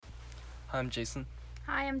I'm Jason.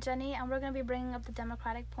 Hi, I'm Jenny, and we're going to be bringing up the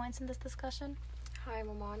Democratic points in this discussion. Hi, I'm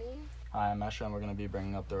Amani. Hi, I'm Esha, and we're going to be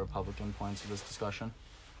bringing up the Republican points of this discussion.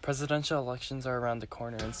 Presidential elections are around the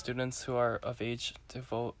corner, and students who are of age to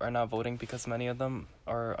vote are not voting because many of them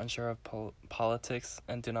are unsure of politics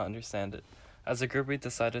and do not understand it. As a group, we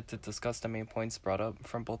decided to discuss the main points brought up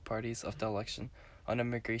from both parties of the election on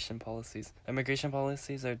immigration policies. Immigration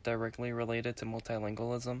policies are directly related to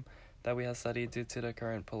multilingualism that we have studied due to the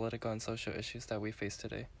current political and social issues that we face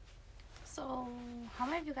today. So, how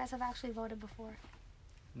many of you guys have actually voted before?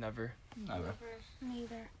 Never. Me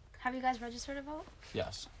either. Have you guys registered to vote?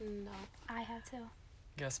 Yes. No. I have too.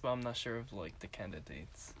 Yes, but I'm not sure of, the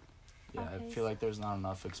candidates. Yeah, Okay. I feel like there's not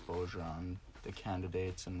enough exposure on the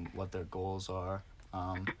candidates and what their goals are.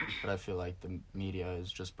 But I feel like the media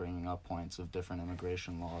is just bringing up points of different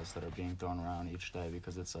immigration laws that are being thrown around each day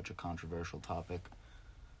because it's such a controversial topic.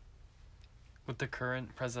 With the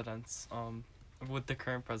current president,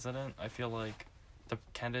 I feel like the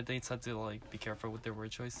candidates had to, be careful with their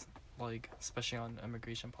word choice, especially on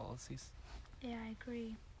immigration policies. Yeah, I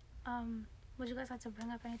agree. Would you guys like to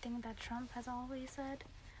bring up anything that Trump has always said?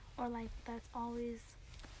 Or, that's always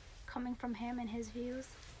coming from him and his views?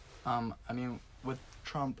 With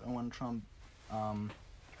Trump, and when Trump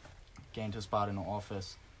gained his spot in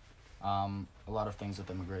office, a lot of things with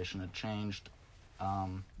immigration had changed.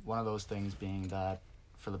 One of those things being that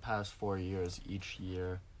for the past 4 years, each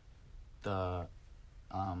year, the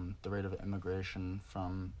rate of immigration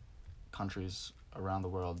from countries around the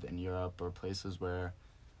world in Europe or places where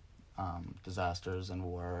disasters and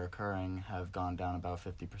war are occurring have gone down about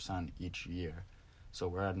 50% each year. So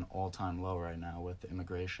we're at an all-time low right now with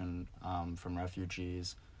immigration from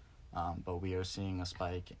refugees, but we are seeing a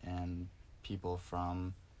spike in people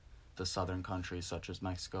from the southern countries such as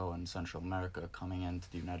Mexico and Central America coming into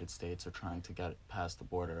the United States or trying to get past the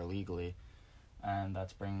border illegally. And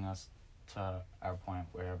that's bringing us to our point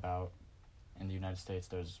where in the United States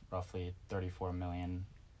there's roughly 34 million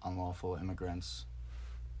unlawful immigrants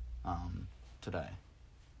today.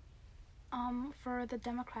 For the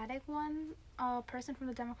Democratic one, a person from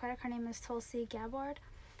the Democratic, her name is Tulsi Gabbard.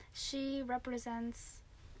 She represents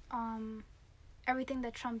everything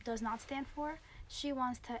that Trump does not stand for. She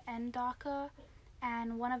wants to end DACA,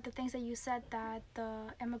 and one of the things that you said, that the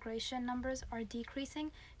immigration numbers are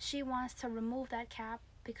decreasing, she wants to remove that cap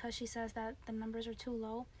because she says that the numbers are too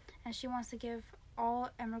low, and she wants to give all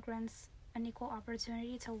immigrants an equal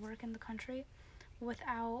opportunity to work in the country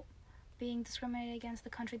without being discriminated against the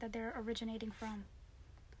country that they're originating from.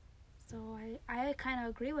 So I kind of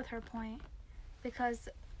agree with her point, because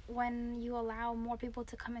when you allow more people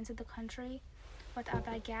to come into the country without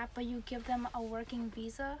that gap, but you give them a working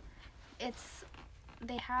visa,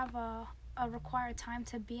 they have a required time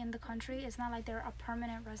to be in the country. It's not like they're a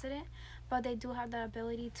permanent resident, but they do have the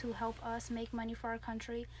ability to help us make money for our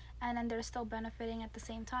country, and then they're still benefiting at the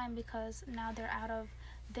same time because now they're out of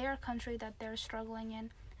their country that they're struggling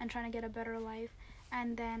in and trying to get a better life,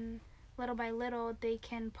 and then little by little they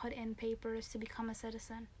can put in papers to become a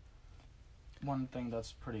citizen. One thing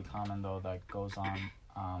that's pretty common though that goes on,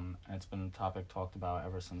 and it's been a topic talked about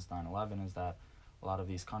ever since 9/11, is that a lot of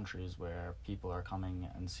these countries where people are coming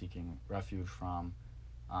and seeking refuge from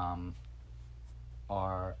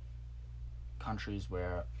are countries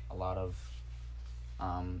where a lot of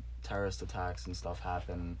terrorist attacks and stuff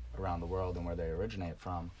happen around the world and where they originate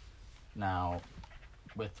from. Now,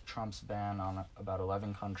 with Trump's ban on about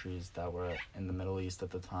 11 countries that were in the Middle East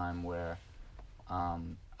at the time where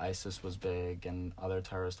ISIS was big and other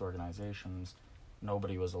terrorist organizations,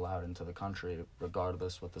 nobody was allowed into the country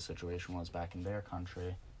regardless what the situation was back in their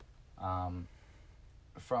country.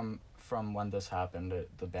 From when this happened,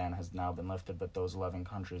 the ban has now been lifted, but those 11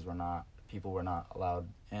 countries people were not allowed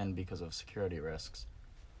in because of security risks.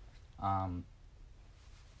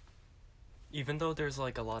 Even though there's a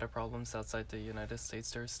lot of problems outside the United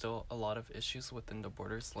States, there's still a lot of issues within the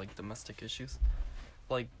borders, domestic issues.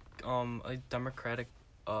 A Democratic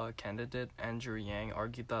candidate, Andrew Yang,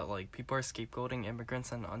 argued that people are scapegoating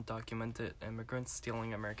immigrants and undocumented immigrants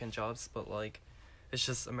stealing American jobs, but it's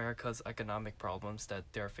just America's economic problems that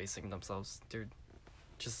they're facing themselves. They're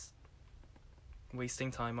just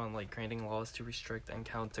wasting time on creating laws to restrict and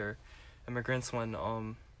counter immigrants when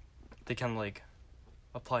they can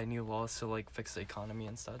apply new laws to fix the economy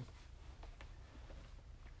instead.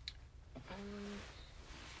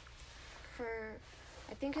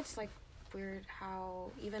 I think it's weird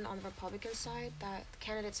how even on the Republican side that the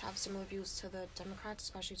candidates have similar views to the Democrats,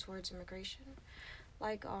 especially towards immigration.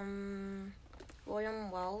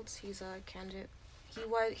 William Weld, he's a candidate.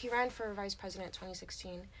 He ran for vice president in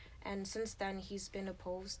 2016, And since then, he's been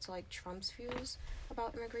opposed to, like, Trump's views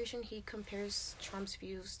about immigration. He compares Trump's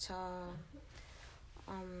views to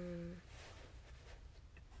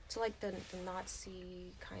like, the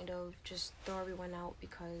Nazi kind of just throw everyone out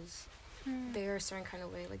because they're a certain kind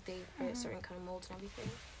of way, like, they fit a certain kind of molds and everything.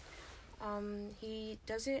 He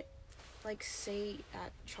doesn't, like, say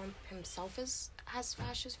that Trump himself has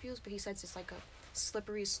fascist views, but he says it's, like, a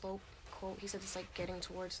slippery slope quote. He says it's, like, getting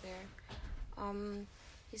towards there.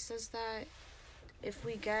 He says that if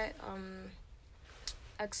we get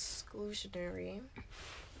exclusionary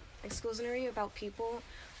about people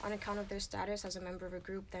on account of their status as a member of a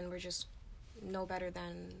group, then we're just no better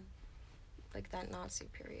than, like, that Nazi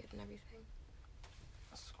period and everything.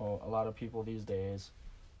 So a lot of people these days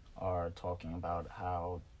are talking about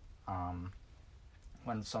how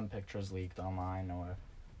when some pictures leaked online or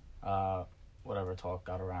whatever talk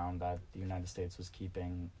got around that the United States was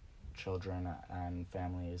keeping children and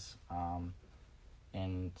families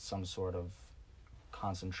in some sort of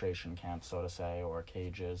concentration camp, so to say, or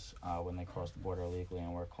cages when they crossed the border illegally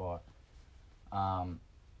and were caught.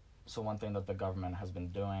 So one thing that the government has been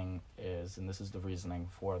doing is, and this is the reasoning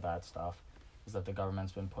for that stuff, is that the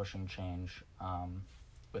government's been pushing change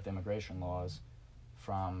with immigration laws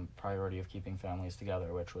from priority of keeping families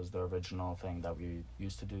together, which was the original thing that we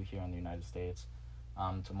used to do here in the United States,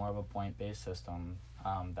 to more of a point-based system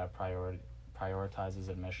that prioritizes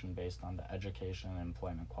admission based on the education and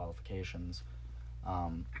employment qualifications,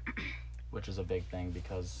 which is a big thing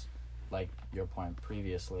because, like your point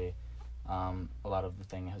previously, a lot of the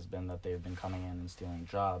thing has been that they've been coming in and stealing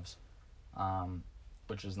jobs,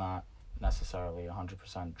 which is not necessarily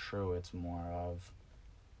 100% true. It's more of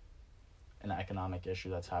an economic issue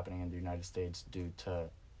that's happening in the United States due to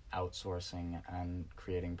outsourcing and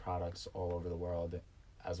creating products all over the world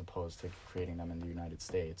as opposed to creating them in the United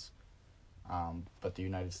States. But the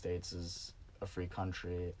United States is a free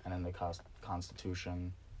country, and in the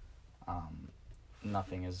Constitution,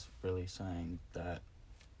 nothing is really saying that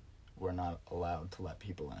we're not allowed to let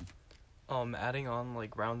people in. Adding on,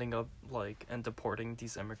 like, rounding up, like, and deporting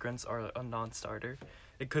these immigrants are a non-starter.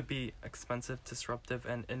 It could be expensive, disruptive,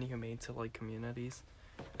 and inhumane to, like, communities.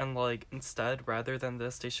 And, like, instead, rather than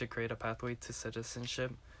this, they should create a pathway to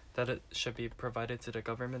citizenship that it should be provided to the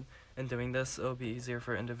government. In doing this, it'll be easier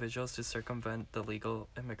for individuals to circumvent the legal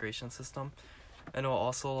immigration system. And it'll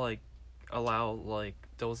also, like, allow, like,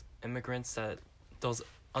 those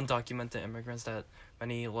undocumented immigrants that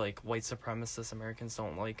many, like, white supremacist Americans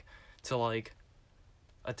don't like to, like,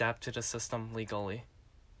 adapt to the system legally.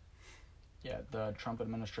 Yeah, the Trump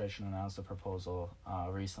administration announced a proposal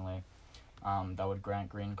recently that would grant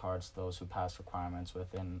green cards to those who pass requirements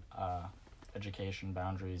within education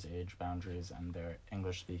boundaries, age boundaries, and their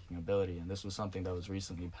English-speaking ability. And this was something that was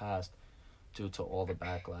recently passed due to all the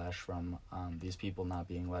backlash from these people not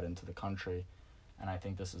being let into the country. And I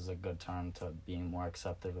think this is a good turn to being more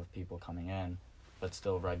accepting of people coming in, but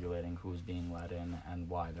still regulating who's being let in and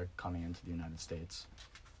why they're coming into the United States.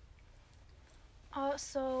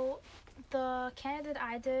 So the candidate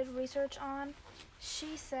I did research on,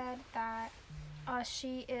 she said that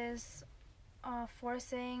she is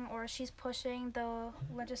forcing, or she's pushing the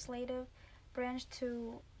legislative branch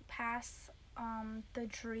to pass the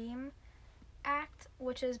DREAM Act,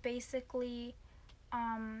 which is basically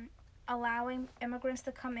allowing immigrants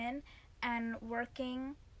to come in and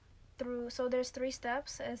working through, so there's 3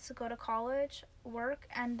 steps. It's to go to college, work,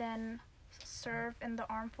 and then serve in the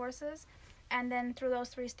armed forces. And then through those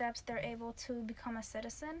 3 steps, they're able to become a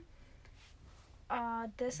citizen.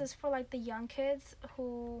 This is for, like, the young kids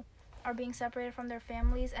who are being separated from their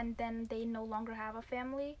families and then they no longer have a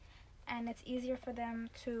family. And it's easier for them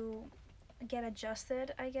to get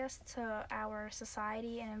adjusted, I guess, to our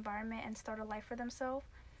society and environment and start a life for themselves.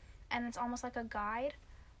 And it's almost like a guide.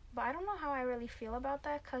 But I don't know how I really feel about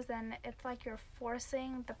that, because then it's like you're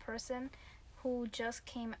forcing the person who just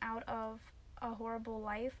came out of a horrible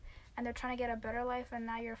life and they're trying to get a better life, and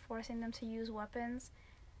now you're forcing them to use weapons.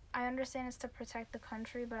 I understand it's to protect the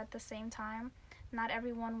country, but at the same time, not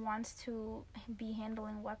everyone wants to be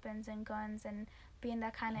handling weapons and guns and be in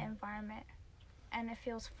that kind of environment, and it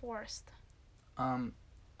feels forced.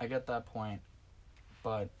 I get that point,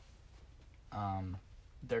 but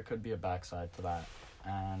there could be a backside to that,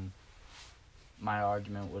 and my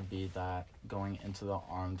argument would be that going into the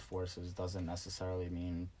armed forces doesn't necessarily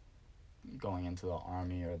mean going into the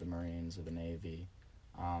Army or the Marines or the Navy.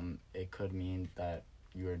 It could mean that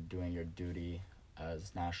you're doing your duty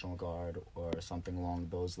as National Guard or something along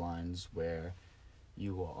those lines, where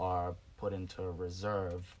you are put into a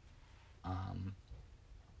reserve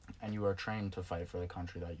and you are trained to fight for the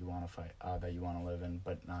country that you want to fight, that you want to live in,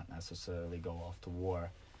 but not necessarily go off to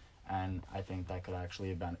war. And I think that could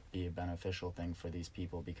actually be a beneficial thing for these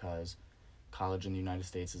people, because college in the United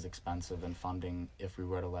States is expensive, and funding, if we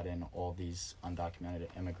were to let in all these undocumented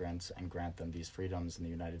immigrants and grant them these freedoms in the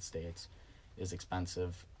United States, is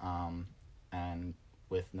expensive. And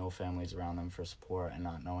with no families around them for support and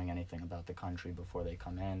not knowing anything about the country before they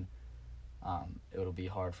come in, it'll be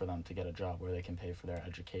hard for them to get a job where they can pay for their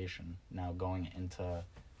education. Now, going into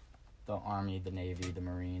the Army, the Navy, the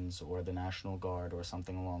Marines, or the National Guard, or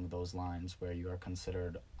something along those lines, where you are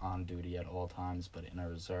considered on duty at all times but in a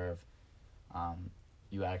reserve,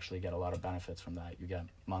 you actually get a lot of benefits from that. You get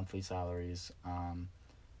monthly salaries,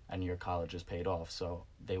 and your college is paid off, so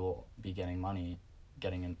they will be getting money,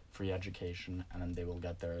 getting a free education, and then they will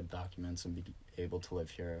get their documents and be able to live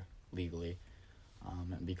here legally,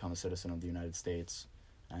 and become a citizen of the United States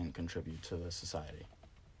and contribute to the society.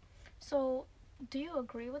 So, do you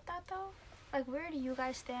agree with that, though? Like, where do you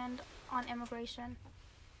guys stand on immigration?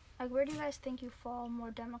 Like, where do you guys think you fall?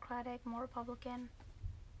 More Democratic, more Republican?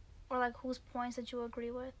 Or, like, whose points that you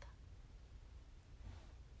agree with?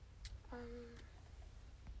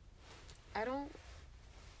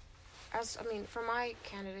 For my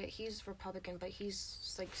candidate, he's Republican, but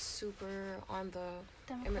he's, like, super on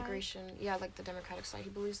the immigration, like, the Democratic side. He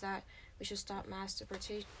believes that we should stop mass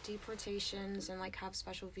deportations and, like, have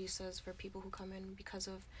special visas for people who come in because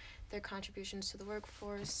of their contributions to the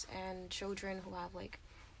workforce, and children who have, like,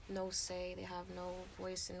 no say, they have no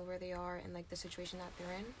voice in where they are and, like, the situation that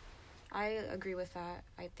they're in. I agree with that.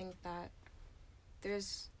 I think that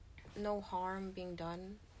there's no harm being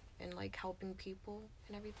done in, like, helping people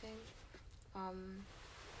and everything.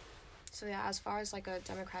 So yeah, as far as, like, a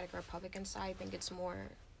Democratic or Republican side, I think it's more,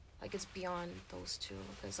 like, it's beyond those two,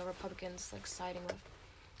 because the Republicans, like, siding with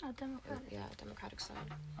Democratic side.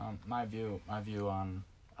 My view on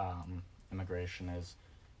immigration is,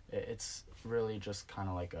 it's really just kind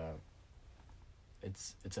of like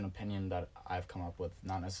it's an opinion that I've come up with,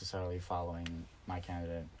 not necessarily following my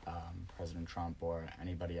candidate, President Trump, or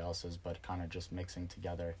anybody else's, but kind of just mixing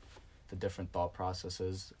together the different thought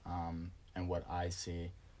processes and what I see.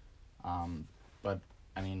 But,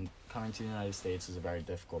 I mean, coming to the United States is a very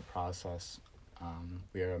difficult process.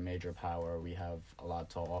 We are a major power. We have a lot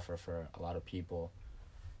to offer for a lot of people.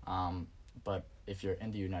 But if you're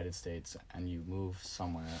in the United States and you move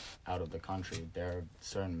somewhere out of the country, there are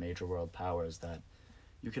certain major world powers that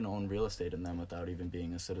you can own real estate in them without even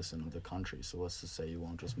being a citizen of the country. So let's just say you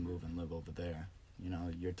won't just move and live over there. You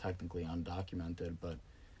know, you're technically undocumented, but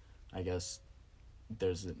I guess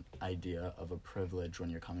there's an idea of a privilege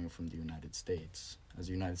when you're coming from the United States. As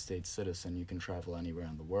a United States citizen, you can travel anywhere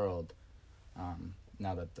in the world,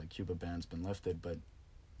 now that the Cuba ban's been lifted, but,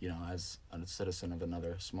 you know, as a citizen of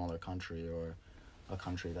another smaller country, or a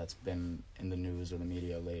country that's been in the news or the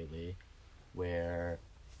media lately, where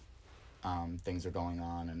things are going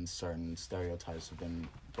on and certain stereotypes have been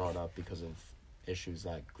brought up because of issues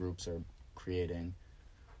that groups are creating,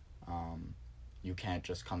 you can't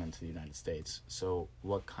just come into the United States. So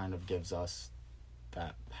what kind of gives us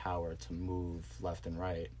that power to move left and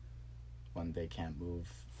right when they can't move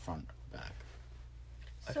front or back?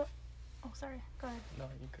 So, sorry, go ahead. No,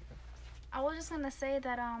 you could go. I was just going to say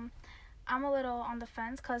that I'm a little on the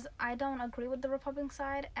fence, because I don't agree with the Republican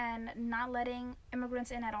side and not letting immigrants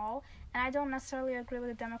in at all. And I don't necessarily agree with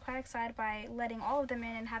the Democratic side by letting all of them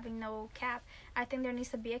in and having no cap. I think there needs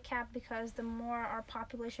to be a cap, because the more our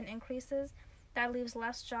population increases, that leaves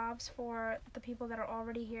less jobs for the people that are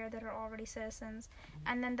already here, that are already citizens.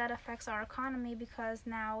 And then that affects our economy, because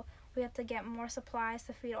now we have to get more supplies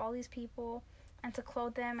to feed all these people and to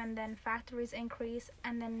clothe them, and then factories increase.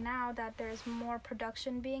 And then now that there's more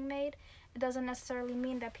production being made, it doesn't necessarily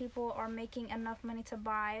mean that people are making enough money to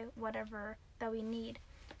buy whatever that we need.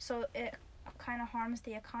 So it kind of harms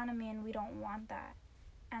the economy, and we don't want that.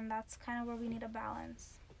 And that's kind of where we need a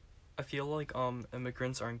balance. I feel like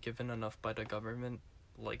immigrants aren't given enough by the government,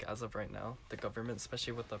 like, as of right now. The government,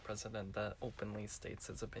 especially with the president that openly states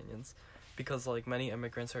his opinions. Because, like, many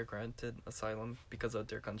immigrants are granted asylum because of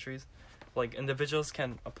their countries. Like, individuals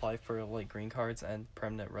can apply for, like, green cards and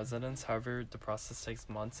permanent residence. However, the process takes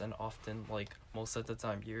months and often, like, most of the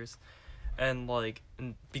time, years. And, like,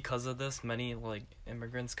 because of this, many, like,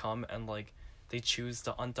 immigrants come and, like, they choose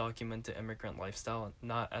the undocumented immigrant lifestyle,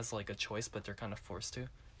 not as, like, a choice, but they're kind of forced to.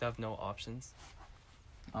 They have no options.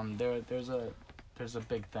 There's a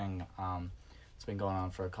big thing. It's been going on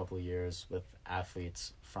for a couple of years with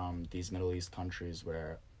athletes from these Middle East countries,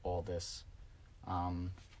 where all these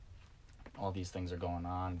things are going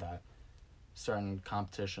on, that certain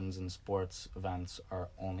competitions and sports events are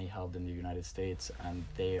only held in the United States, and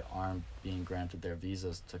they aren't being granted their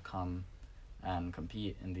visas to come and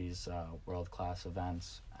compete in these world-class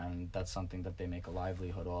events, and that's something that they make a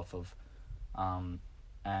livelihood off of.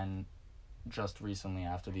 And just recently,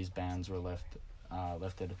 after these bans were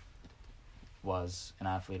lifted, was an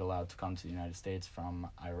athlete allowed to come to the United States from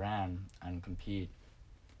Iran and compete.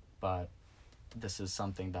 But this is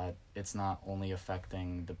something that it's not only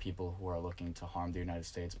affecting the people who are looking to harm the United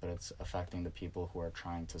States, but it's affecting the people who are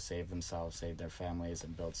trying to save themselves, save their families,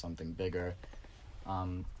 and build something bigger,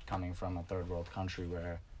 coming from a third world country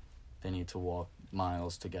where they need to walk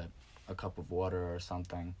miles to get a cup of water or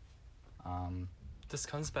something. This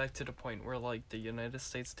comes back to the point where, like, the United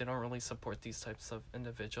States, they don't really support these types of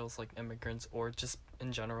individuals, like immigrants, or just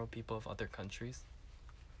in general people of other countries.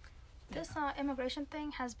 This immigration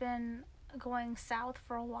thing has been going south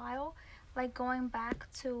for a while, like going back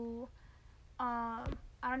to I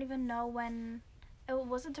don't even know when it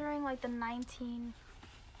was. It during like the 1920s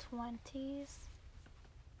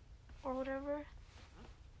or whatever.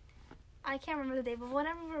 I can't remember the date, but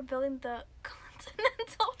whenever we were building the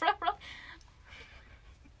Continental Railroad,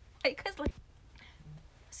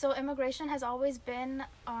 so immigration has always been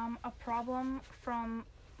a problem from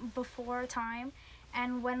before time.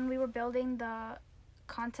 And when we were building the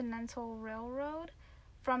Continental Railroad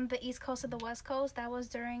from the East Coast to the West Coast, that was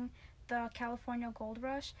during the California Gold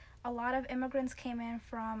Rush. A lot of immigrants came in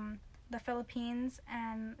from the Philippines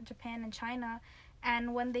and Japan and China.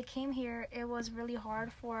 And when they came here, it was really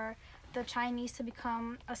hard for the Chinese to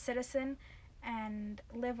become a citizen and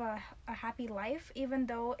live a happy life, even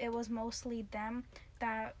though it was mostly them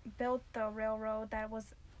that built the railroad that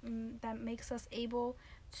makes us able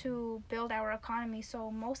to build our economy.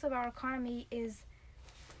 So most of our economy is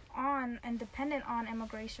on and dependent on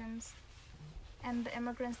immigrations and the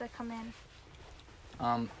immigrants that come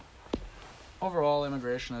in. Overall,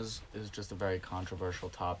 immigration is just a very controversial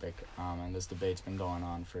topic, and this debate's been going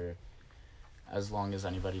on for as long as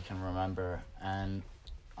anybody can remember, and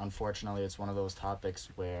unfortunately it's one of those topics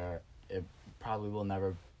where it probably will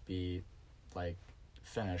never be like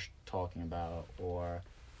finished talking about or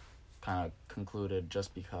kind of concluded,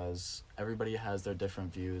 just because everybody has their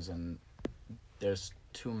different views and there's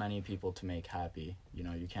too many people to make happy. You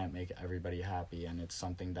know, you can't make everybody happy, and it's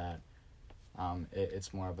something that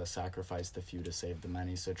it's more of a sacrifice the few to save the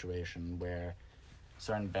many situation where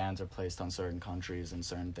certain bans are placed on certain countries and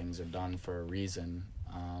certain things are done for a reason,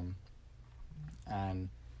 and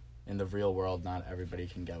in the real world not everybody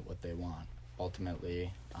can get what they want.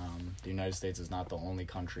 Ultimately, the United States is not the only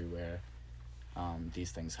country where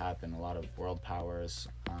these things happen. A lot of world powers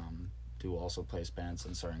do also place bans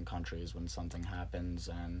in certain countries when something happens,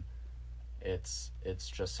 and it's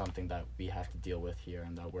just something that we have to deal with here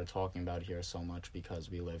and that we're talking about here so much because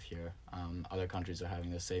we live here. Other countries are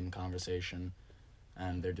having the same conversation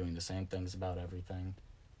and they're doing the same things about everything,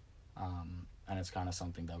 and it's kind of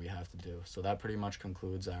something that we have to do. So that pretty much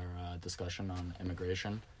concludes our discussion on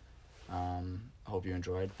immigration. Hope you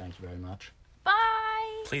enjoyed. Thank you very much.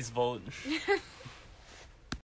 Bye! Please vote.